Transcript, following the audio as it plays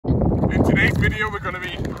In today's video we're going to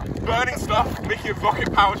be burning stuff, making a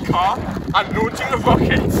rocket powered car and launching a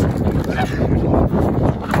rocket.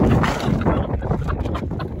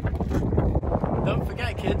 Don't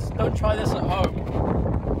forget kids, don't try this at home.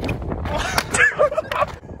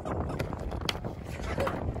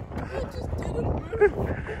 It just didn't move.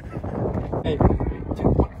 Hey, 3, 2,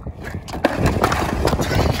 1.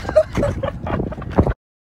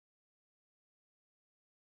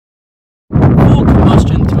 For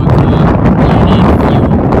combustion to occur, you need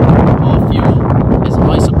fuel. Our fuel is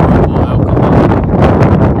isopropyl alcohol.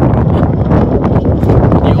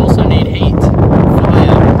 You also need heat,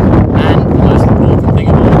 fire, and the most important thing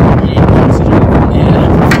of all, you need oxygen from the air.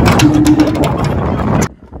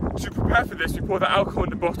 To prepare for this, we pour the alcohol in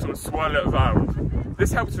the bottle and swirl it around.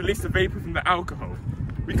 This helps release the vapour from the alcohol.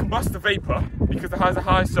 We combust the vapour because it has a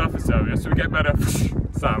high surface area, so we get better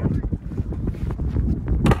sound.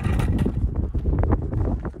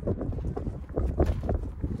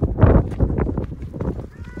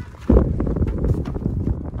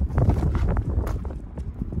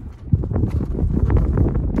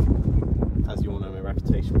 As you all know, my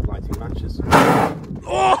reputation with lighting matches. It's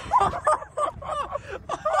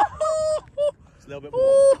a little bit more.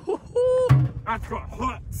 That's got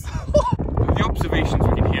hot! The observations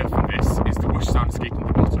we can hear from this is the whoosh sound escaping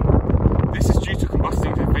the bottle. This is due to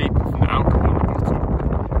combusting the vapour from the alcohol in the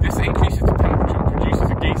bottle. This increases the temperature and produces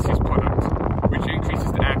a gaseous product, which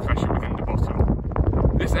increases the air pressure within the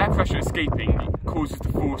bottle. This air pressure escaping causes the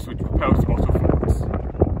force which propels the bottle forwards.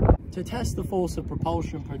 To test the force of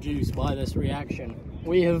propulsion produced by this reaction,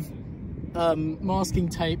 we have masking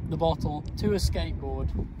taped the bottle to a skateboard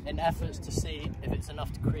in efforts to see if it's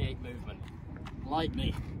enough to create movement. Like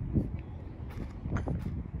me.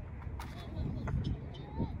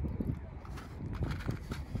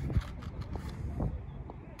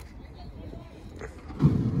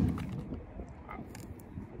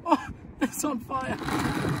 Oh, it's on fire!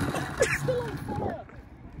 It's still on fire!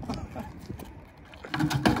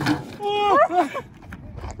 Oh.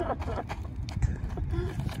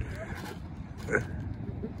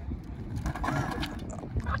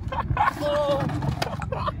 Oh.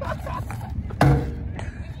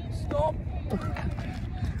 Stop! I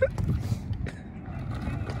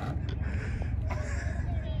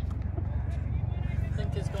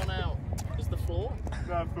think it's gone out. Is the floor?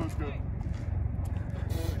 That feels good.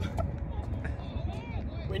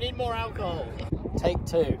 We need more alcohol. Take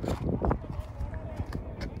 2.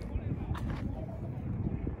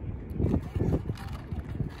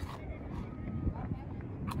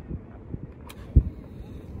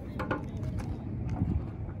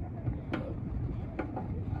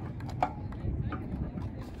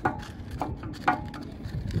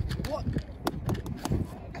 What?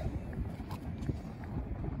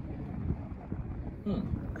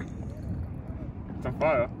 It's on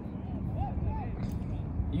fire.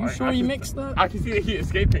 Are you sure you mixed that? I can see the heat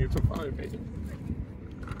escaping, it's on fire, baby.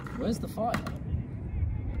 Where's the fire?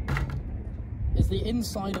 Is the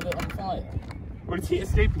inside of it on fire? Well, it's heat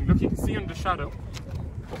escaping, look, you can see under the shadow.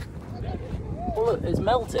 Well, look, it's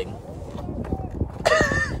melting.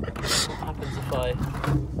 What happens if I...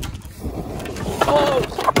 Oh!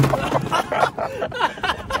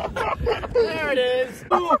 There it is!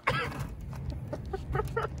 Oh.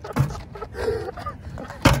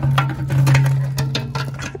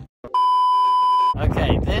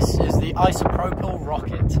 Okay, this is the isopropyl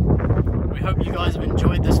rocket. We hope you guys have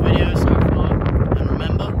enjoyed this video so far, and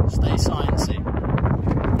remember, stay sciencey.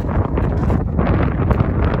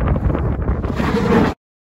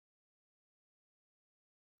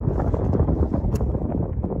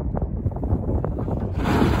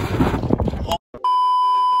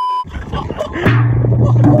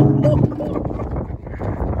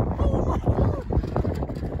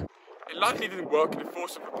 It likely didn't work and the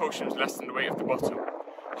force of propulsion was less than the weight of the bottle.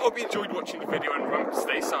 I hope you enjoyed watching the video and remember to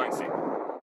stay sciencey.